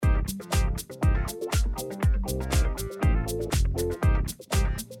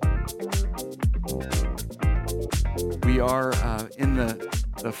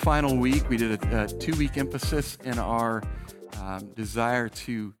the final week. We did a 2-week emphasis in our desire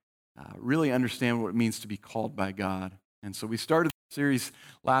to really understand what it means to be called by God. And so we started the series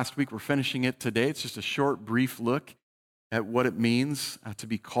last week. We're finishing it today. It's just a short, brief look at what it means to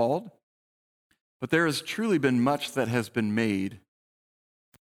be called. But there has truly been much that has been made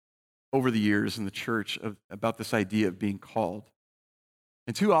over the years in the church about this idea of being called.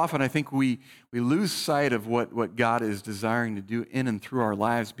 And too often, I think we lose sight of what God is desiring to do in and through our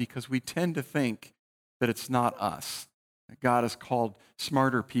lives because we tend to think that it's not us. That God has called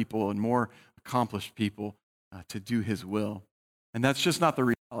smarter people and more accomplished people to do His will. And that's just not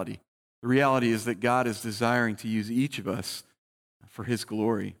the reality. The reality is that God is desiring to use each of us for His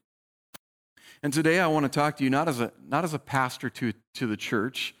glory. And today I want to talk to you not as a pastor to the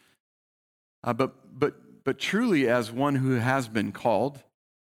church, but truly as one who has been called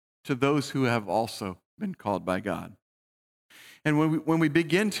to those who have also been called by God. And when we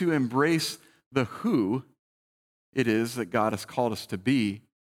begin to embrace the who it is that God has called us to be,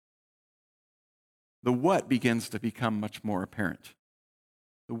 the what begins to become much more apparent.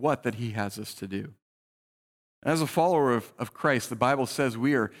 The what that He has us to do. As a follower of Christ, the Bible says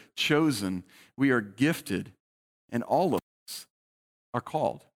we are chosen, we are gifted, and all of us are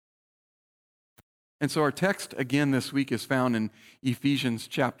called. And so our text again this week is found in Ephesians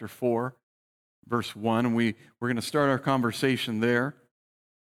chapter 4, verse 1. And we're going to start our conversation there.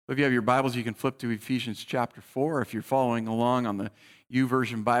 So if you have your Bibles, you can flip to Ephesians chapter 4. If you're following along on the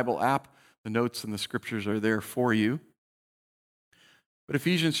YouVersion Bible app, the notes and the scriptures are there for you. But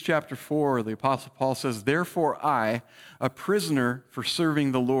Ephesians chapter 4, the Apostle Paul says, "Therefore I, a prisoner for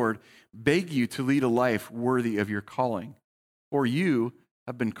serving the Lord, beg you to lead a life worthy of your calling. For you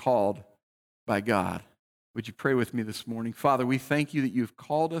have been called by God." Would you pray with me this morning? Father, we thank you that you've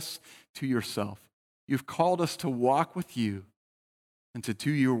called us to yourself. You've called us to walk with you and to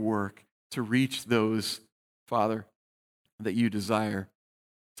do your work to reach those, Father, that you desire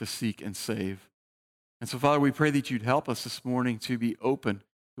to seek and save. And so, Father, we pray that you'd help us this morning to be open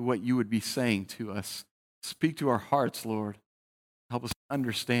to what you would be saying to us. Speak to our hearts, Lord. Help us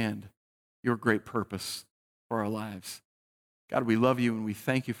understand your great purpose for our lives. God, we love you and we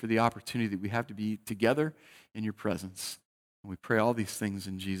thank you for the opportunity that we have to be together in your presence. And we pray all these things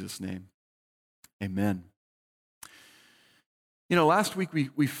in Jesus' name. Amen. You know, last week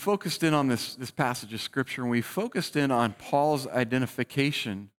we focused in on this passage of Scripture, and we focused in on Paul's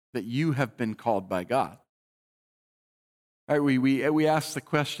identification that you have been called by God. All right, we asked the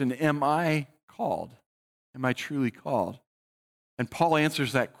question, am I called? Am I truly called? And Paul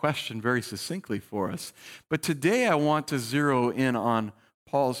answers that question very succinctly for us. But today I want to zero in on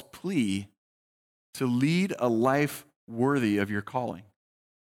Paul's plea to lead a life worthy of your calling.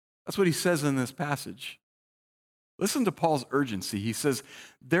 That's what he says in this passage. Listen to Paul's urgency. He says,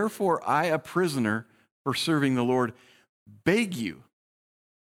 "Therefore I, a prisoner for serving the Lord, beg you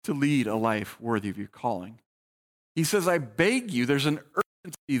to lead a life worthy of your calling." He says, I beg you. There's an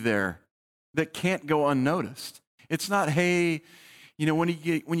urgency there that can't go unnoticed. It's not, hey, you know, when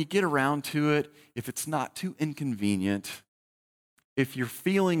you get around to it, if it's not too inconvenient, if you're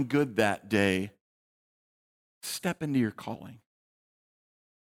feeling good that day, step into your calling.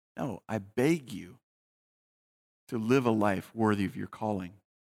 No, I beg you to live a life worthy of your calling.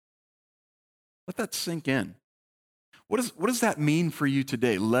 Let that sink in. What does that mean for you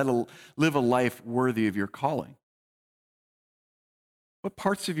today? Live a life worthy of your calling. What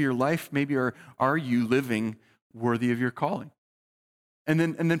parts of your life maybe are you living worthy of your calling? And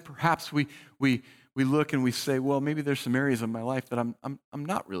then perhaps we look and we say, well, maybe there's some areas of my life that I'm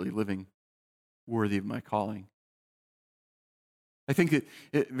not really living worthy of my calling. I think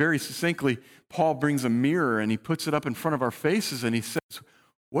it very succinctly, Paul brings a mirror and he puts it up in front of our faces and he says,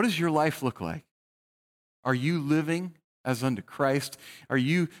 what does your life look like? Are you living as unto Christ? Are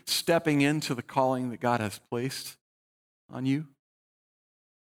you stepping into the calling that God has placed on you?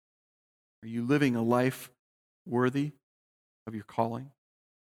 Are you living a life worthy of your calling?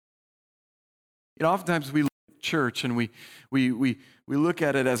 You know, oftentimes we look at church and we look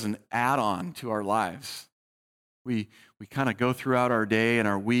at it as an add-on to our lives. We kind of go throughout our day and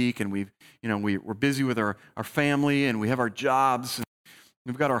our week, and we're busy with our family, and we have our jobs, and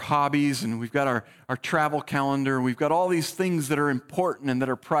we've got our hobbies, and we've got our travel calendar, and we've got all these things that are important and that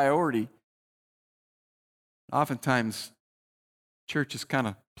are priority. Oftentimes, church is kind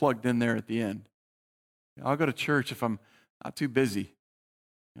of plugged in there at the end. I'll go to church if I'm not too busy.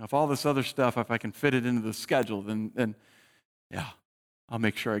 If all this other stuff, if I can fit it into the schedule, then yeah, I'll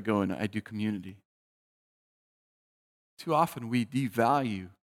make sure I go and I do community. Too often we devalue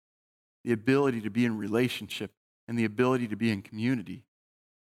the ability to be in relationship and the ability to be in community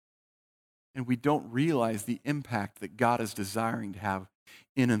And we don't realize the impact that God is desiring to have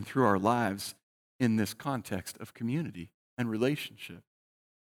in and through our lives in this context of community and relationship.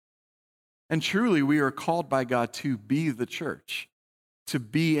 And truly, we are called by God to be the church, to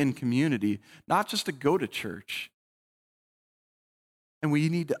be in community, not just to go to church. And we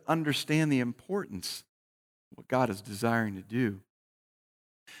need to understand the importance of what God is desiring to do.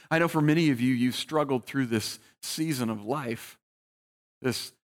 I know for many of you, you've struggled through this season of life.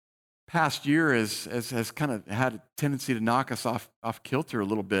 This past year has kind of had a tendency to knock us off kilter a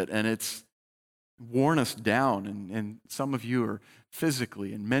little bit, and it's worn us down. And some of you are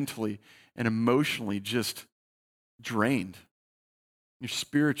physically and mentally and emotionally just drained. You're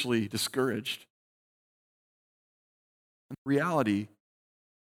spiritually discouraged. And the reality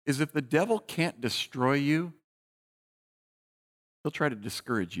is, if the devil can't destroy you, he'll try to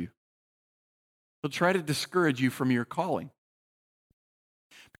discourage you. He'll try to discourage you from your calling.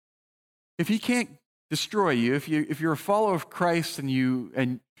 If he can't destroy you, if you're a follower of Christ and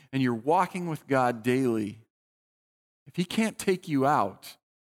you're walking with God daily, if he can't take you out,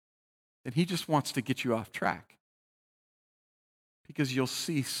 then he just wants to get you off track, because you'll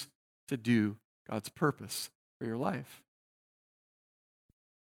cease to do God's purpose for your life.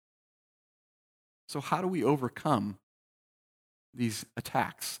 So how do we overcome these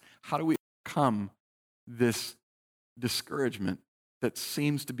attacks? How do we overcome this discouragement that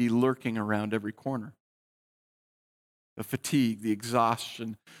seems to be lurking around every corner? The fatigue, the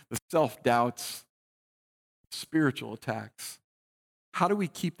exhaustion, the self-doubts, spiritual attacks. How do we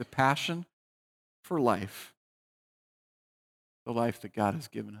keep the passion for life, the life that God has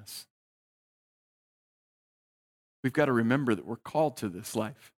given us? We've got to remember that we're called to this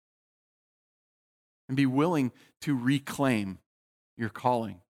life and be willing to reclaim your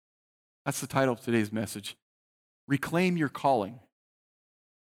calling. That's the title of today's message. Reclaim your calling.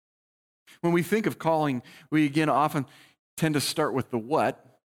 When we think of calling, we again often tend to start with the what.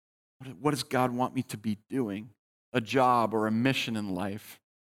 What does God want me to be doing? A job or a mission in life.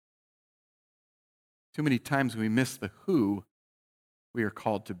 Too many times we miss the who we are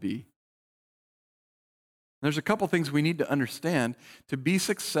called to be. There's a couple things we need to understand to be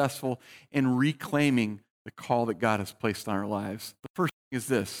successful in reclaiming the call that God has placed on our lives. The first thing is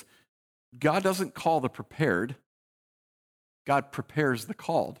this: God doesn't call the prepared, God prepares the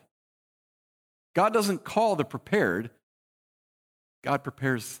called. God doesn't call the prepared, God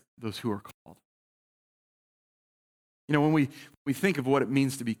prepares those who are called. You know, when we think of what it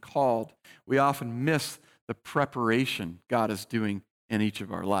means to be called, we often miss the preparation God is doing in each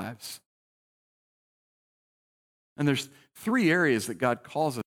of our lives. And there's three areas that God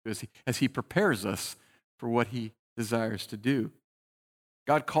calls us to as he prepares us for what he desires to do.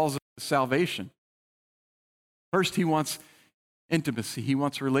 God calls us to salvation. First, he wants intimacy. He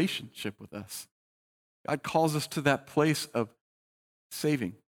wants a relationship with us. God calls us to that place of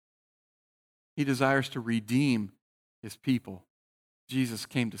saving. He desires to redeem his people. Jesus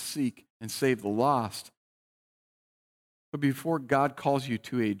came to seek and save the lost. But before God calls you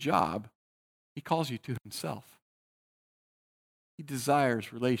to a job, he calls you to himself. He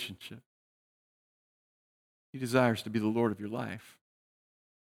desires relationship. He desires to be the Lord of your life.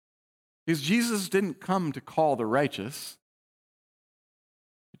 Because Jesus didn't come to call the righteous,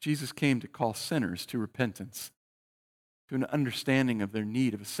 but Jesus came to call sinners to repentance, to an understanding of their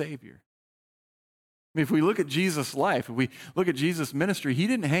need of a Savior. I mean, if we look at Jesus' life, if we look at Jesus' ministry, he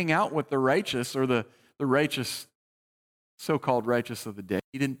didn't hang out with the righteous or the righteous, so-called righteous of the day.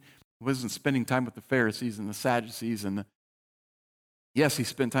 He wasn't spending time with the Pharisees and the Sadducees yes, he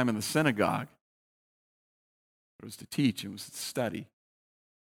spent time in the synagogue. It was to teach, it was to study.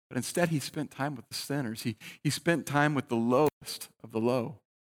 But instead, he spent time with the sinners. He spent time with the lowest of the low.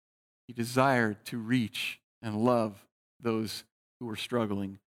 He desired to reach and love those who were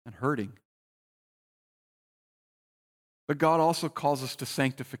struggling and hurting. But God also calls us to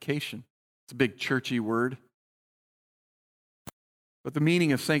sanctification. It's a big churchy word. But the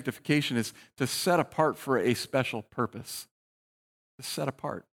meaning of sanctification is to set apart for a special purpose. To set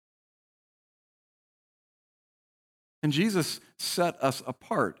apart. And Jesus set us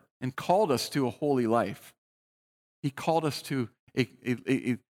apart and called us to a holy life. He called us to a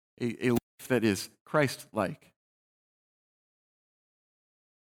life that is Christ-like.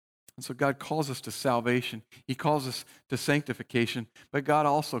 And so God calls us to salvation. He calls us to sanctification, but God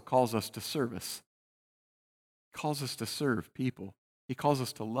also calls us to service. He calls us to serve people. He calls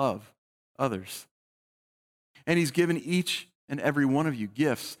us to love others. And he's given each and every one of you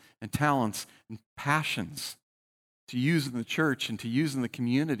gifts and talents and passions to use in the church and to use in the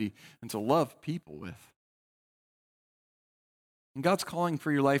community and to love people with. And God's calling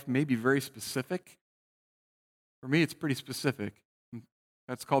for your life may be very specific. For me, it's pretty specific.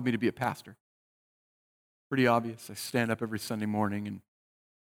 God's called me to be a pastor. Pretty obvious. I stand up every Sunday morning and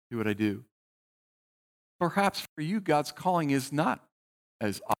do what I do. Perhaps for you, God's calling is not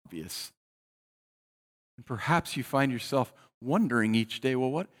as obvious. And perhaps you find yourself wondering each day,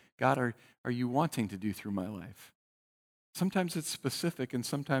 well, what, God, are you wanting to do through my life? Sometimes it's specific and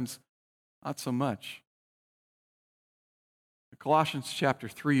sometimes not so much. Colossians chapter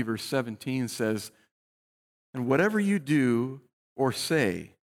 3, verse 17 says, "And whatever you do or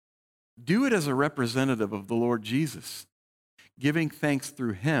say, do it as a representative of the Lord Jesus, giving thanks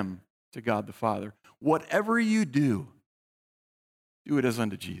through him to God the Father. Whatever you do it as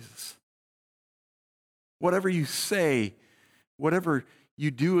unto Jesus." Whatever you say, whatever you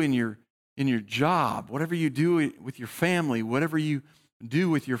do in your job, whatever you do with your family, whatever you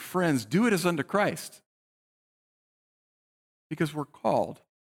do with your friends, do it as unto Christ. Because we're called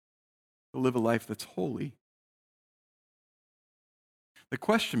to live a life that's holy. The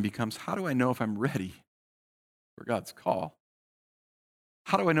question becomes, how do I know if I'm ready for God's call?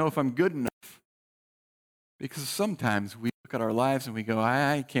 How do I know if I'm good enough? Because sometimes we look at our lives and we go,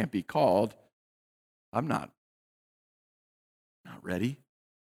 I can't be called. I'm not ready.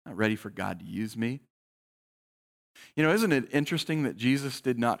 Not ready for God to use me. You know, isn't it interesting that Jesus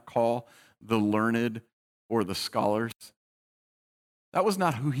did not call the learned or the scholars? That was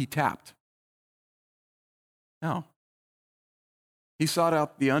not who he tapped. No. He sought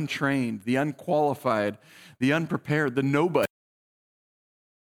out the untrained, the unqualified, the unprepared, the nobody.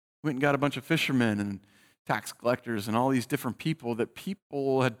 Went and got a bunch of fishermen and tax collectors and all these different people that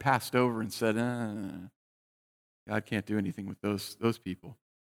people had passed over and said, God can't do anything with those people.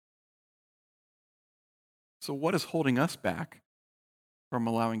 So what is holding us back from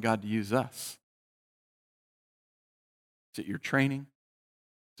allowing God to use us? Is it your training?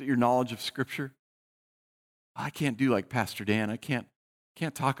 Is it your knowledge of Scripture? I can't do like Pastor Dan. I can't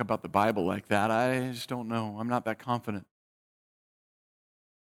talk about the Bible like that. I just don't know. I'm not that confident.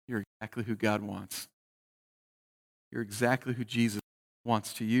 You're exactly who God wants. You're exactly who Jesus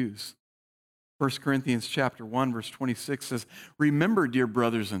wants to use. 1 Corinthians chapter 1, verse 26 says, "Remember, dear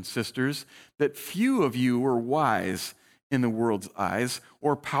brothers and sisters, that few of you were wise in the world's eyes,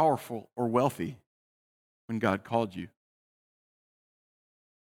 or powerful or wealthy when God called you."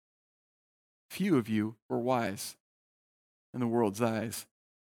 Few of you were wise in the world's eyes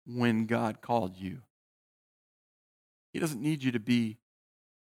when God called you. He doesn't need you to be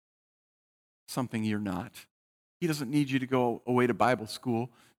something you're not. He doesn't need you to go away to Bible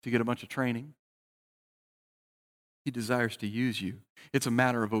school to get a bunch of training. He desires to use you. It's a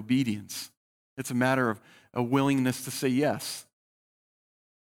matter of obedience. It's a matter of a willingness to say yes.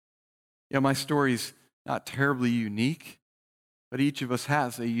 Yeah, my story's not terribly unique, but each of us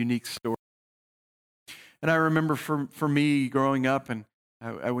has a unique story. And I remember for me growing up, and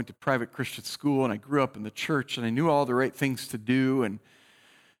I went to private Christian school, and I grew up in the church, and I knew all the right things to do. And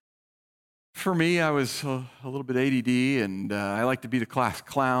for me, I was a little bit ADD, and I like to be the class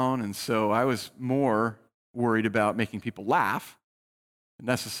clown, and so I was more worried about making people laugh than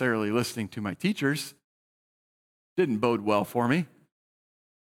necessarily listening to my teachers. Didn't bode well for me.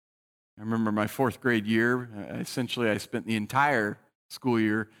 I remember my 4th grade year, essentially I spent the entire school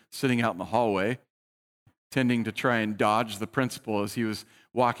year sitting out in the hallway, tending to try and dodge the principal as he was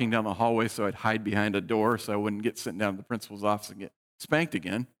walking down the hallway, so I'd hide behind a door so I wouldn't get sitting down at the principal's office and get spanked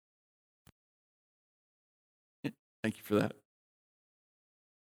again. Thank you for that.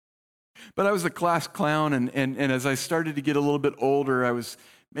 But I was the class clown, and as I started to get a little bit older, I was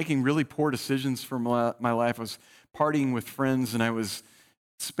making really poor decisions for my life. I was partying with friends, and I was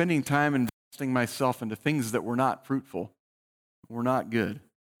spending time investing myself into things that were not fruitful, were not good,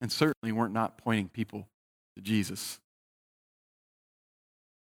 and certainly weren't not pointing people to Jesus.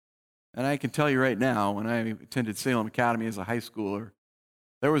 And I can tell you right now, when I attended Salem Academy as a high schooler,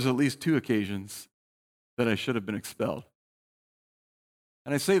 there was at least 2 occasions that I should have been expelled.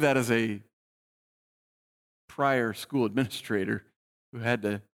 And I say that as a prior school administrator who had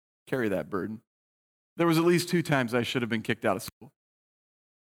to carry that burden. There was at least 2 times I should have been kicked out of school.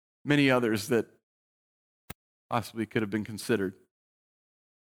 Many others that possibly could have been considered.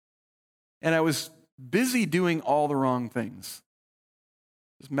 And I was busy doing all the wrong things.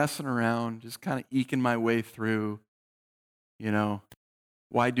 Just messing around, just kind of eking my way through,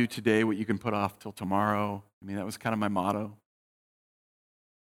 why do today what you can put off till tomorrow? I mean, that was kind of my motto.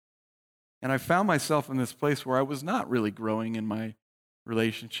 And I found myself in this place where I was not really growing in my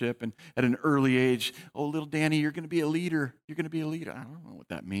relationship. And at an early age, oh, little Danny, you're going to be a leader. You're going to be a leader. I don't know what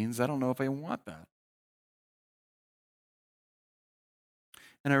that means. I don't know if I want that.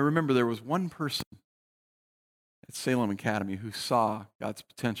 And I remember there was one person at Salem Academy who saw God's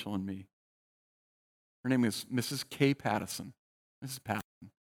potential in me. Her name is Mrs. Kay Pattison. Mrs.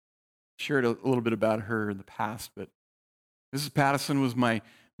 Pattison. Shared a little bit about her in the past, but Mrs. Pattison was my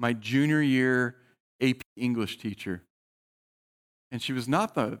junior year AP English teacher. And she was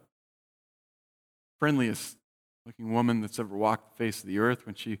not the friendliest looking woman that's ever walked the face of the earth.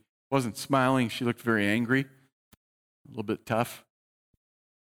 When she wasn't smiling, she looked very angry, a little bit tough,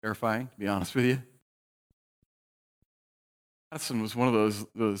 terrifying, to be honest with you. Pattison was one of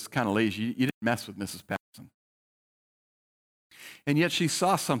those kind of ladies, you didn't mess with Mrs. Pattison. And yet she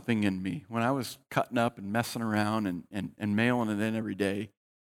saw something in me when I was cutting up and messing around and mailing it in every day.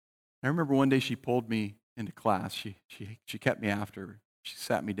 I remember one day she pulled me into class. She kept me after. She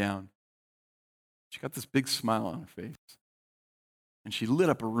sat me down. She got this big smile on her face. And she lit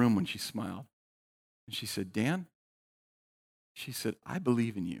up a room when she smiled. And she said, Dan, she said, I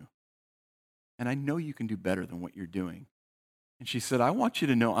believe in you. And I know you can do better than what you're doing. And she said, I want you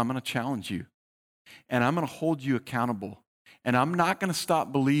to know I'm going to challenge you. And I'm going to hold you accountable. And I'm not going to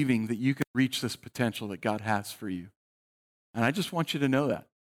stop believing that you can reach this potential that God has for you. And I just want you to know that.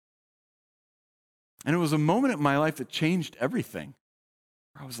 And it was a moment in my life that changed everything.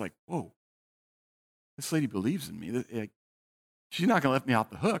 I was like, whoa, this lady believes in me. She's not going to let me off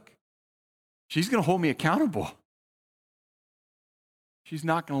the hook. She's going to hold me accountable. She's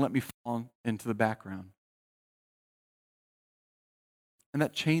not going to let me fall into the background. And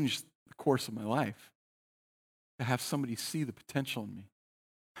that changed the course of my life, to have somebody see the potential in me.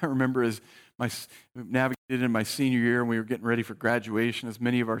 I remember as we navigated in my senior year and we were getting ready for graduation, as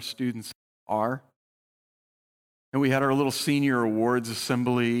many of our students are. And we had our little senior awards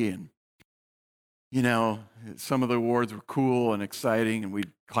assembly, and, you know, some of the awards were cool and exciting, and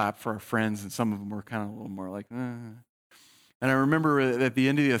we'd clap for our friends, and some of them were kind of a little more like, And I remember at the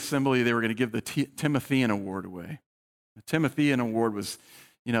end of the assembly, they were going to give the Timothean Award away. The Timothean Award was,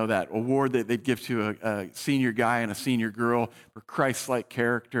 you know, that award that they'd give to a senior guy and a senior girl for Christ-like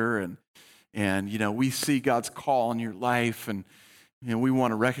character, and you know, we see God's call in your life, and you know, we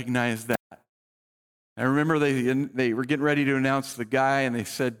want to recognize that. I remember they were getting ready to announce the guy, and they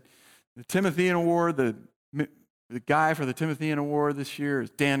said, the Timothean Award, the guy for the Timothean Award this year is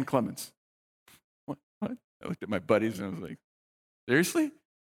Dan Clements. What? I looked at my buddies and I was like, seriously? Is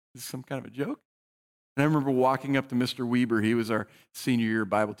this some kind of a joke? And I remember walking up to Mr. Weber. He was our senior year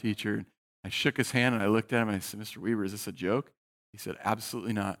Bible teacher. And I shook his hand and I looked at him and I said, Mr. Weber, is this a joke? He said,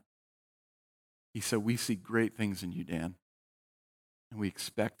 absolutely not. He said, we see great things in you, Dan, and we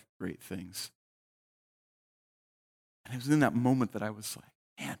expect great things. And it was in that moment that I was like,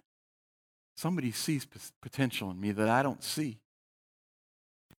 man, somebody sees potential in me that I don't see.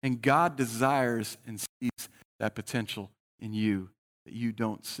 And God desires and sees that potential in you that you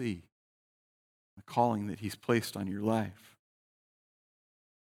don't see. The calling that He's placed on your life.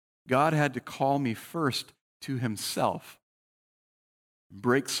 God had to call me first to Himself,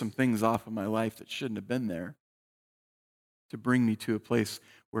 break some things off of my life that shouldn't have been there, to bring me to a place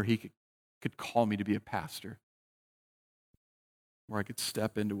where He could call me to be a pastor, where I could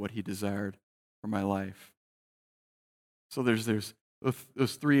step into what He desired for my life. So there's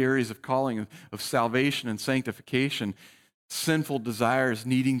those three areas of calling, of salvation and sanctification, sinful desires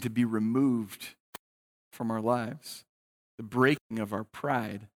needing to be removed from our lives, the breaking of our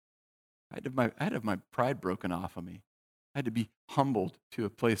pride. I had to have my pride broken off of me. I had to be humbled to a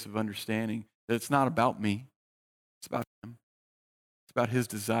place of understanding that it's not about me, it's about Him. It's about His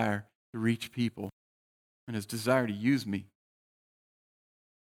desire to reach people and His desire to use me.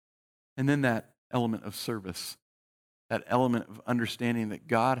 And then that element of service, that element of understanding that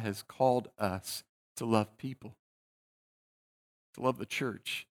God has called us to love people, to love the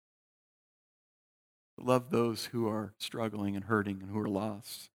church, to love those who are struggling and hurting and who are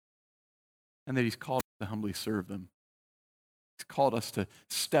lost, and that He's called us to humbly serve them. He's called us to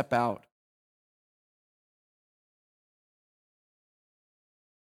step out.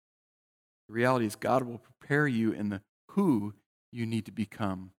 The reality is God will prepare you in the who you need to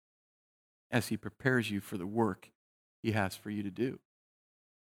become as He prepares you for the work He has for you to do.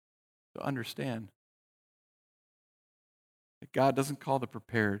 So understand that God doesn't call the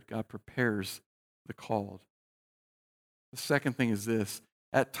prepared, God prepares the called. The second thing is this: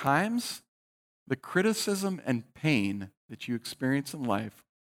 at times, the criticism and pain that you experience in life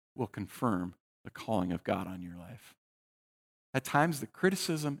will confirm the calling of God on your life. At times, the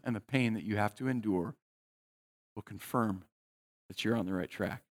criticism and the pain that you have to endure will confirm that you're on the right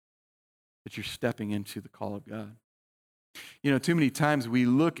track, that you're stepping into the call of God. You know, too many times we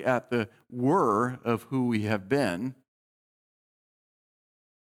look at the were of who we have been,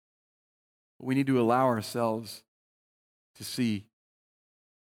 But we need to allow ourselves to see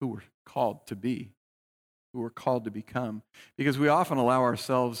who we're called to be, who we're called to become. Because we often allow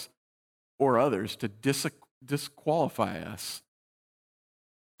ourselves or others to disqualify us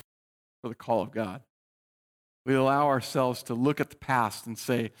for the call of God. We allow ourselves to look at the past and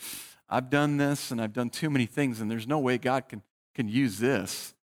say, I've done this and I've done too many things, and there's no way God can use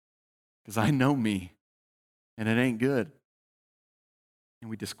this because I know me and it ain't good. And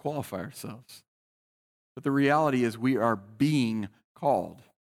we disqualify ourselves. But the reality is we are being called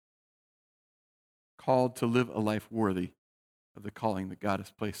to live a life worthy of the calling that God has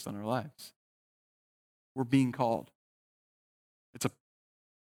placed on our lives. We're being called. It's a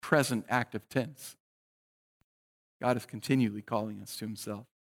present active tense. God is continually calling us to himself.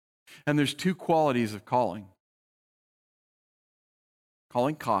 And there's two qualities of calling.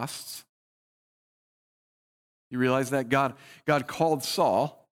 Calling costs. You realize that God called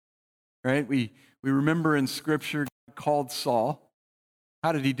Saul, right? We remember in Scripture, God called Saul.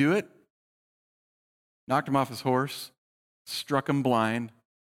 How did he do it? Knocked him off his horse, struck him blind,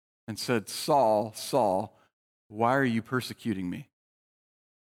 and said, Saul, Saul, why are you persecuting me?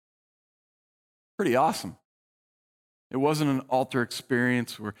 Pretty awesome. It wasn't an altar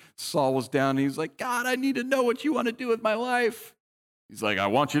experience where Saul was down and he was like, God, I need to know what you want to do with my life. He's like, I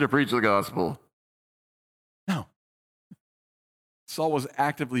want you to preach the gospel. No. Saul was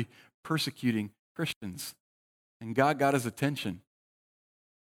actively persecuting Christians, and God got his attention.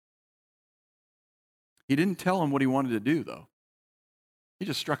 He didn't tell him what he wanted to do, though. He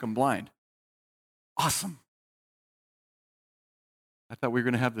just struck him blind. Awesome. I thought we were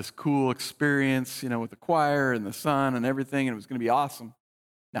going to have this cool experience, with the choir and the sun and everything, and it was going to be awesome.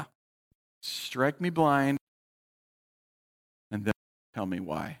 No. Strike me blind, and then tell me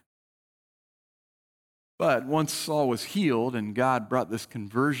why. But once Saul was healed and God brought this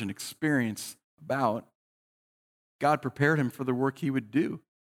conversion experience about, God prepared him for the work he would do.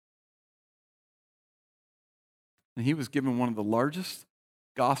 And he was given one of the largest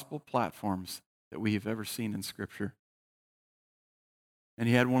gospel platforms that we have ever seen in Scripture. And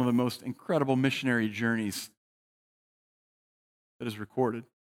he had one of the most incredible missionary journeys that is recorded.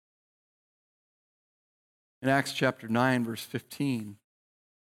 In Acts chapter 9, verse 15,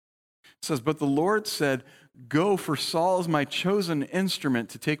 it says, But the Lord said, Go, for Saul is my chosen instrument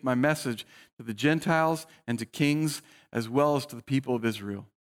to take my message to the Gentiles and to kings, as well as to the people of Israel.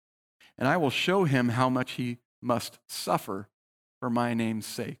 And I will show him how much he must suffer for my name's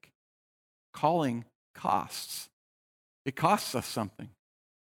sake. Calling costs. It costs us something.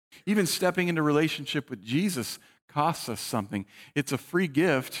 Even stepping into relationship with Jesus costs us something. It's a free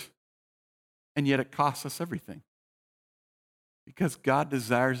gift, and yet it costs us everything. Because God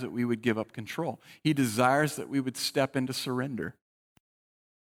desires that we would give up control. He desires that we would step into surrender.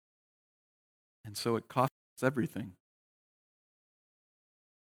 And so it costs us everything.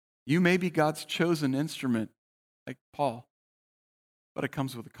 You may be God's chosen instrument, like Paul, but it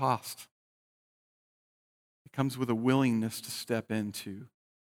comes with a cost. It comes with a willingness to step into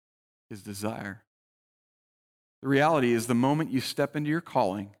his desire. The reality is the moment you step into your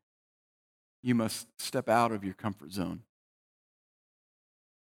calling, you must step out of your comfort zone.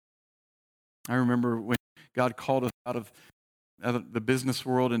 I remember when God called us out of the business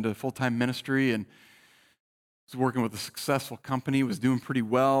world into full-time ministry, and was working with a successful company, was doing pretty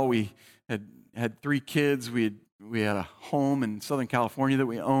well. We had 3 kids. We had a home in Southern California that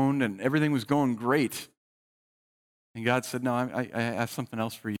we owned, and everything was going great. And God said, no, I have something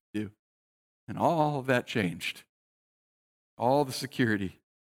else for you to do. And all of that changed. All the security.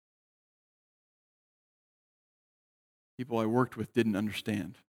 People I worked with didn't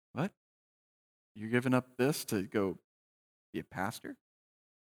understand. What? You're giving up this to go be a pastor?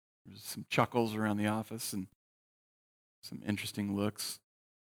 There's some chuckles around the office and some interesting looks.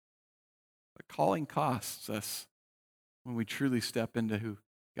 But calling costs us when we truly step into who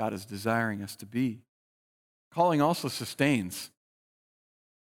God is desiring us to be. Calling also sustains.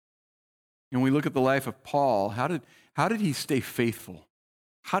 When we look at the life of Paul, how did he stay faithful?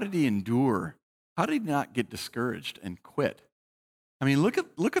 How did he endure? How did he not get discouraged and quit? I mean, look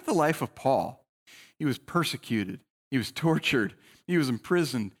at the life of Paul. He was persecuted. He was tortured. He was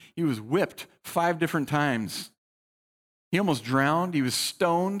imprisoned. He was whipped 5 different times. He almost drowned. He was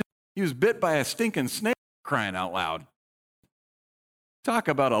stoned. He was bit by a stinking snake, crying out loud. Talk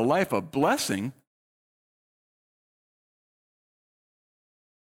about a life of blessing.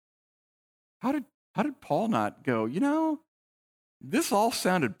 How did Paul not go, this all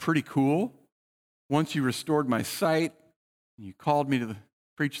sounded pretty cool once you restored my sight and you called me to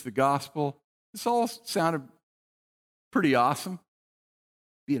preach the gospel. This all sounded pretty awesome.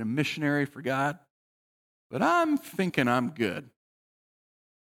 being a missionary for God, but I'm thinking I'm good.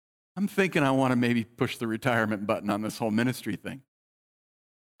 I'm thinking I want to maybe push the retirement button on this whole ministry thing.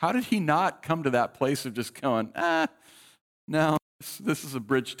 How did he not come to that place of just going, no, this is a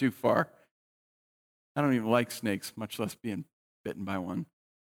bridge too far. I don't even like snakes, much less being bitten by one.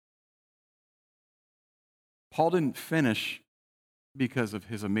 Paul didn't finish because of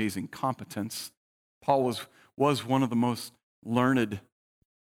his amazing competence. Paul was one of the most learned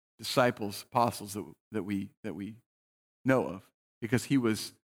disciples, apostles that we know of, because he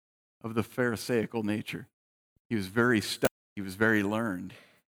was of the Pharisaical nature. He was very studied. He was very learned.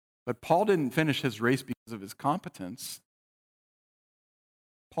 But Paul didn't finish his race because of his competence.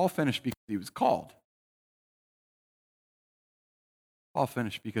 Paul finished because he was called. Paul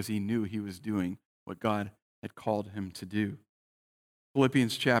finished because he knew he was doing what God had called him to do.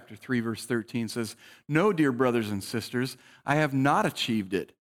 Philippians chapter 3, verse 13 says, "No, dear brothers and sisters, I have not achieved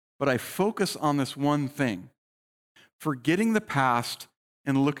it, but I focus on this one thing, forgetting the past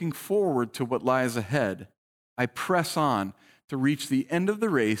and looking forward to what lies ahead. I press on to reach the end of the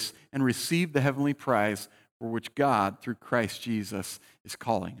race and receive the heavenly prize for which God, through Christ Jesus, is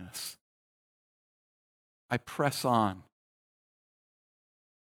calling us." I press on.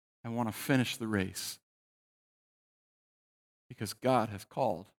 I want to finish the race because God has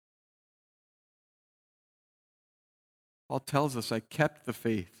called. Paul tells us, I kept the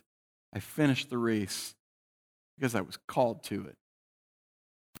faith. I finished the race because I was called to it.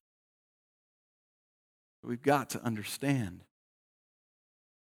 But we've got to understand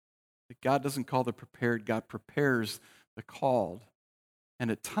that God doesn't call the prepared, God prepares the called. And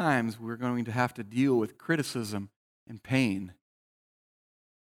at times, we're going to have to deal with criticism and pain.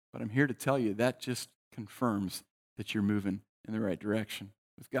 But I'm here to tell you that just confirms that you're moving in the right direction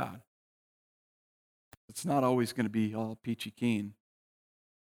with God. It's not always going to be all peachy keen.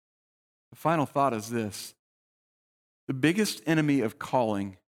 The final thought is this: the biggest enemy of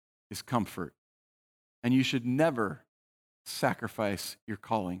calling is comfort. And you should never sacrifice your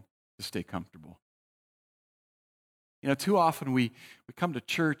calling to stay comfortable. You know, too often we come to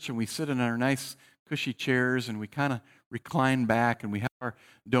church and we sit in our nice cushy chairs and we kind of recline back and we have our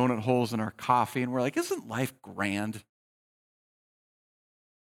donut holes in our coffee and we're like, isn't life grand?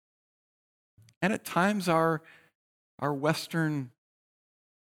 And at times our Western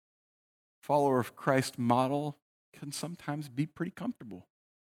follower of Christ model can sometimes be pretty comfortable.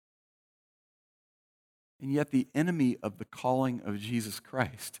 And yet the enemy of the calling of Jesus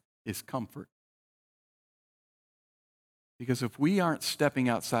Christ is comfort. Because if we aren't stepping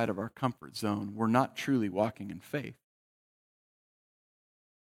outside of our comfort zone, we're not truly walking in faith.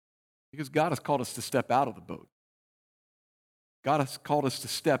 Because God has called us to step out of the boat. God has called us to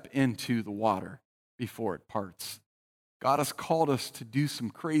step into the water before it parts. God has called us to do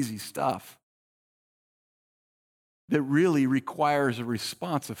some crazy stuff that really requires a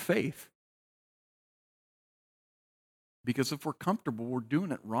response of faith. Because if we're comfortable, we're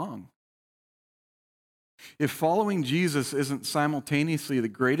doing it wrong. If following Jesus isn't simultaneously the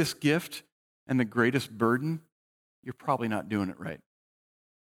greatest gift and the greatest burden, you're probably not doing it right.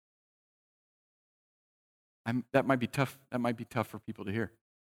 That might be tough. That might be tough for people to hear.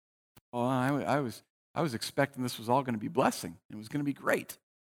 Oh, I was expecting this was all going to be blessing. It was going to be great.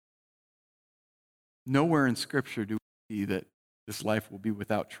 Nowhere in Scripture do we see that this life will be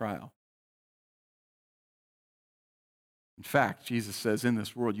without trial. In fact, Jesus says, in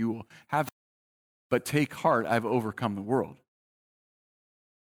this world you will have, but take heart, I've overcome the world.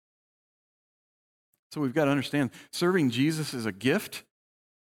 So we've got to understand, serving Jesus is a gift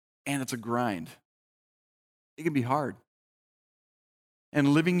and it's a grind. It can be hard. And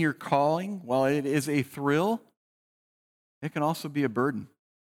living your calling, while it is a thrill, it can also be a burden.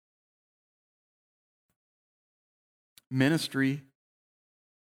 Ministry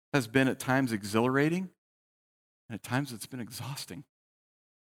has been at times exhilarating, and at times it's been exhausting.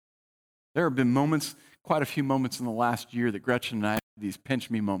 There have been moments, quite a few moments in the last year that Gretchen and I had these pinch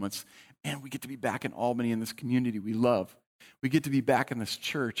me moments, and we get to be back in Albany in this community we love. We get to be back in this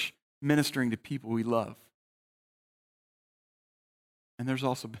church ministering to people we love. And there's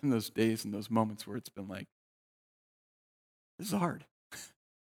also been those days and those moments where it's been like, this is hard.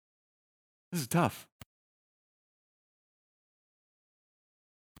 This is tough.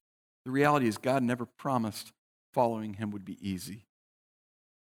 The reality is God never promised following him would be easy.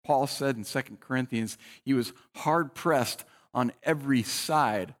 Paul said in 2 Corinthians, he was hard pressed on every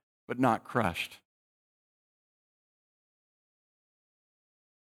side, but not crushed.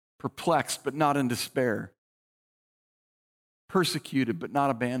 Perplexed, but not in despair. Persecuted, but not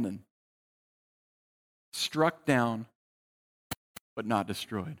abandoned. Struck down, but not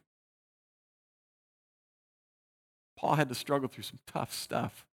destroyed. Paul had to struggle through some tough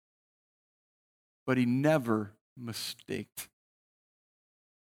stuff, but he never mistaked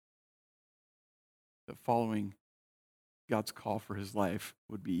that following God's call for his life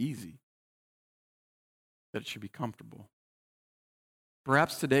would be easy, that it should be comfortable.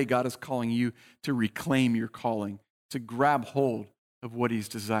 Perhaps today God is calling you to reclaim your calling, to grab hold of what he's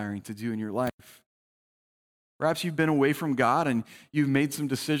desiring to do in your life. Perhaps you've been away from God and you've made some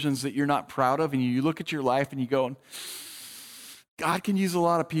decisions that you're not proud of, and you look at your life and you go, God can use a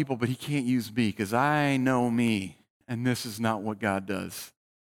lot of people, but he can't use me because I know me, and this is not what God does.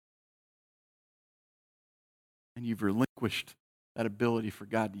 And you've relinquished that ability for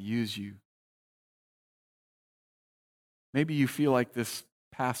God to use you. Maybe you feel like this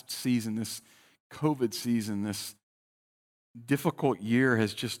past season, this COVID season, this difficult year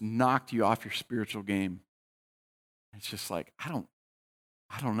has just knocked you off your spiritual game. It's just like, I don't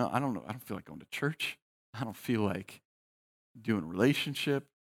know. I don't feel like going to church. I don't feel like doing a relationship.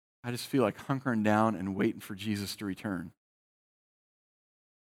 I just feel like hunkering down and waiting for Jesus to return.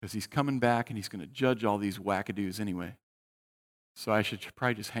 Because he's coming back and he's going to judge all these wackadoos anyway. So I should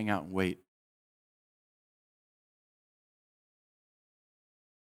probably just hang out and wait.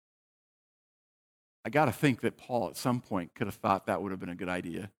 I got to think that Paul at some point could have thought that would have been a good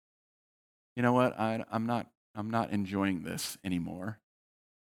idea. You know what? I'm not enjoying this anymore.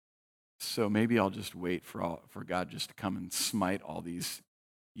 So maybe I'll just wait for God just to come and smite all these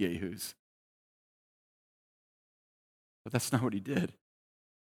yahoos. But that's not what he did.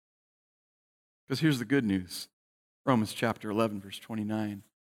 Because here's the good news. Romans chapter 11, verse 29.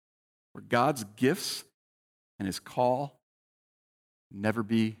 Where God's gifts and his call never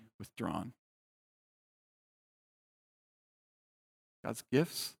be withdrawn. God's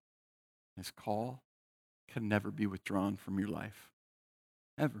gifts and his call can never be withdrawn from your life.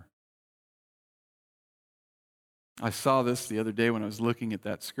 Ever. I saw this the other day when I was looking at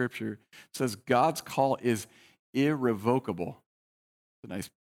that scripture. It says God's call is irrevocable. It's a nice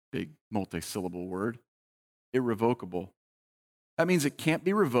big multi-syllable word. Irrevocable. That means it can't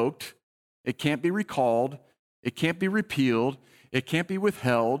be revoked. It can't be recalled. It can't be repealed. It can't be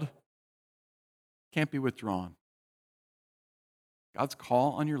withheld. It can't be withdrawn. God's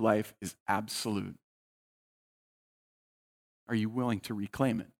call on your life is absolute. Are you willing to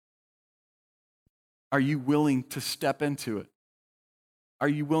reclaim it? Are you willing to step into it? Are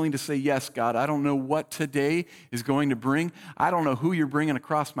you willing to say, yes, God, I don't know what today is going to bring. I don't know who you're bringing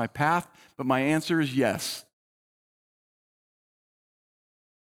across my path, but my answer is yes.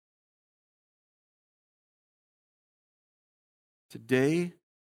 Today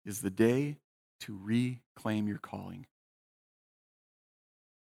is the day to reclaim your calling.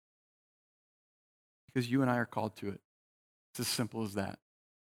 Because you and I are called to it. It's as simple as that.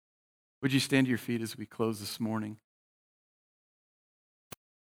 Would you stand to your feet as we close this morning?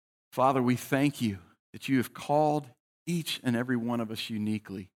 Father, we thank you that you have called each and every one of us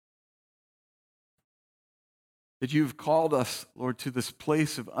uniquely. That you've called us, Lord, to this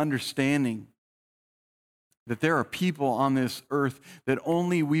place of understanding that there are people on this earth that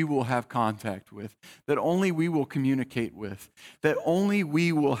only we will have contact with, that only we will communicate with, that only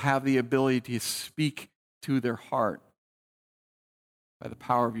we will have the ability to speak to their heart by the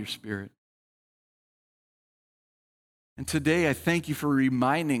power of your Spirit. And today I thank you for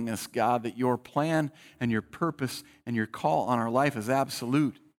reminding us, God, that your plan and your purpose and your call on our life is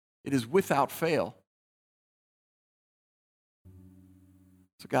absolute. It is without fail.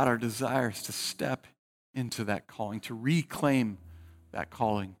 So God, our desire is to step into that calling, to reclaim that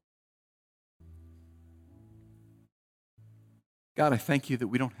calling. God, I thank you that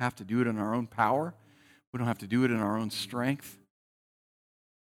we don't have to do it in our own power. We don't have to do it in our own strength.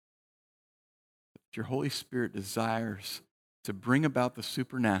 But your Holy Spirit desires to bring about the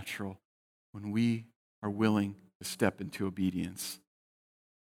supernatural when we are willing to step into obedience.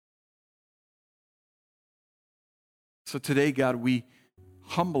 So today, God, we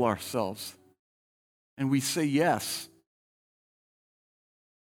humble ourselves and we say yes.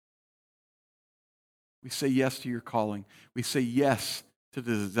 We say yes to your calling. We say yes to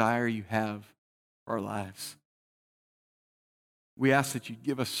the desire you have for our lives. We ask that you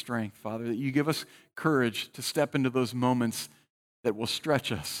give us strength, Father, that you give us courage to step into those moments that will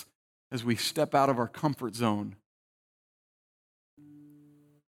stretch us as we step out of our comfort zone.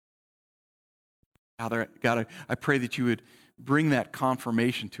 Father, God, I pray that you would bring that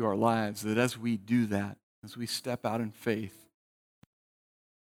confirmation to our lives, that as we do that, as we step out in faith,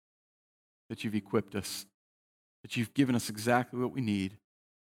 that you've equipped us, that you've given us exactly what we need,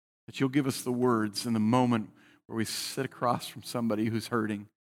 that you'll give us the words in the moment where we sit across from somebody who's hurting,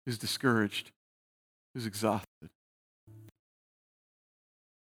 who's discouraged, who's exhausted.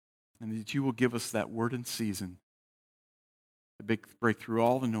 And that you will give us that word in season to break through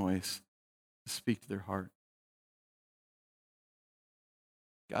all the noise, to speak to their heart.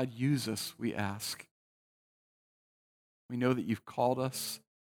 God, use us, we ask. We know that you've called us,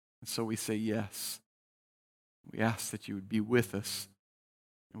 and so we say yes. We ask that you would be with us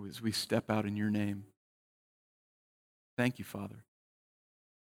as we step out in your name. Thank you, Father.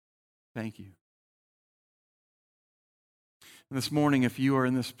 Thank you. And this morning, if you are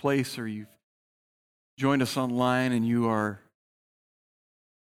in this place or you've joined us online and you are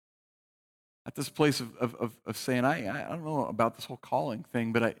at this place of saying, I don't know about this whole calling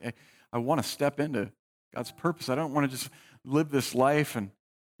thing, but I want to step into God's purpose. I don't want to just live this life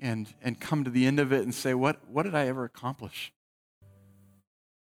and come to the end of it and say, what did I ever accomplish?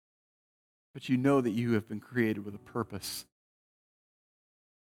 But you know that you have been created with a purpose.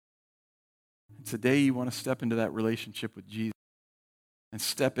 And today you want to step into that relationship with Jesus and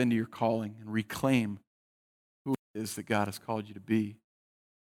step into your calling and reclaim who it is that God has called you to be.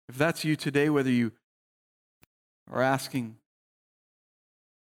 If that's you today, whether you are asking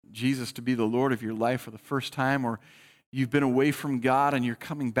Jesus to be the Lord of your life for the first time, or you've been away from God and you're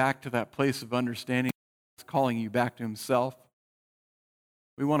coming back to that place of understanding, He's calling you back to Himself,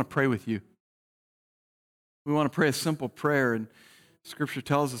 we want to pray with you. We want to pray a simple prayer, and Scripture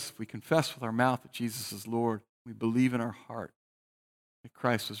tells us if we confess with our mouth that Jesus is Lord, we believe in our heart that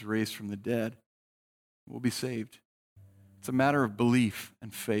Christ was raised from the dead, we'll be saved. It's a matter of belief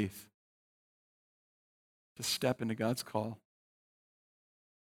and faith to step into God's call.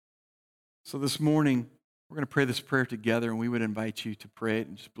 So this morning, we're going to pray this prayer together, and we would invite you to pray it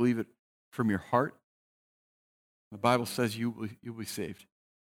and just believe it from your heart. The Bible says you'll be saved.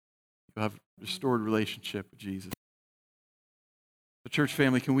 You'll have a restored relationship with Jesus. The church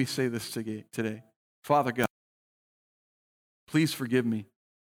family, can we say this today? Father God, please forgive me.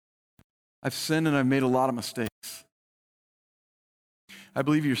 I've sinned and I've made a lot of mistakes. I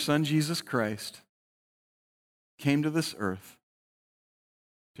believe your Son, Jesus Christ, came to this earth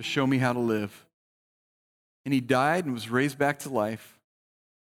to show me how to live. And He died and was raised back to life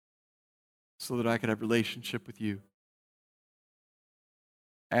so that I could have a relationship with you.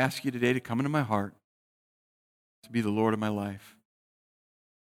 I ask you today to come into my heart, to be the Lord of my life.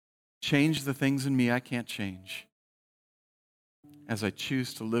 Change the things in me I can't change as I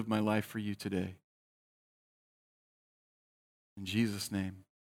choose to live my life for you today. In Jesus' name,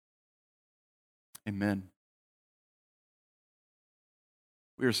 amen.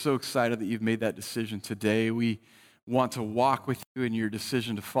 We are so excited that you've made that decision today. We want to walk with you in your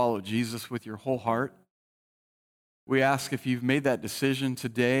decision to follow Jesus with your whole heart. We ask if you've made that decision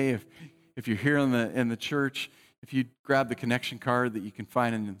today, if you're here in the church, if you grab the connection card that you can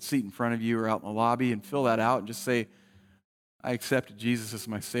find in the seat in front of you or out in the lobby and fill that out and just say, I accepted Jesus as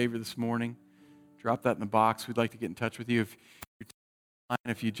my Savior this morning. Drop that in the box. We'd like to get in touch with you.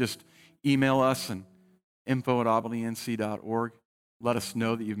 If you just email us and info@albany.nc.org, let us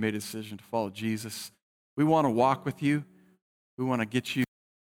know that you've made a decision to follow Jesus. We want to walk with you. We want to get you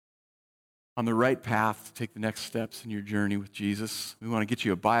on the right path to take the next steps in your journey with Jesus. We want to get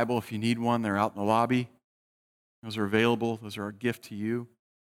you a Bible if you need one. They're out in the lobby. Those are available. Those are our gift to you.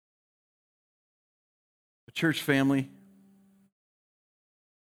 The church family,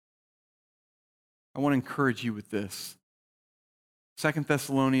 I want to encourage you with this. 2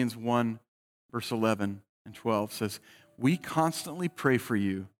 Thessalonians 1, verse 11 and 12 says, we constantly pray for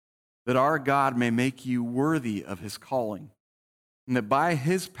you that our God may make you worthy of His calling, and that by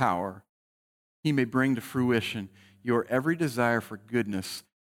His power He may bring to fruition your every desire for goodness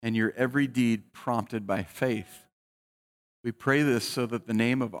and your every deed prompted by faith. We pray this so that the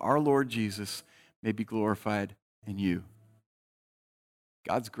name of our Lord Jesus may be glorified in you.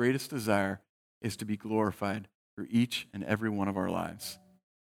 God's greatest desire is to be glorified through each and every one of our lives.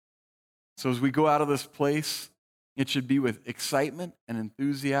 So as we go out of this place, it should be with excitement and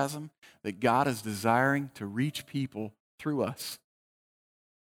enthusiasm that God is desiring to reach people through us.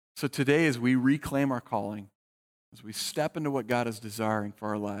 So today, as we reclaim our calling, as we step into what God is desiring for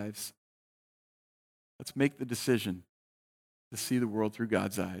our lives, let's make the decision to see the world through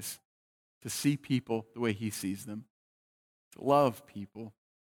God's eyes, to see people the way He sees them, to love people,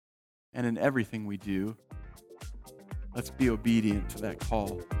 and in everything we do, let's be obedient to that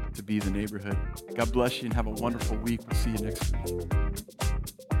call to be the neighborhood. God bless you and have a wonderful week. We'll see you next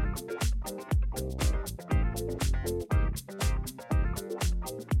week.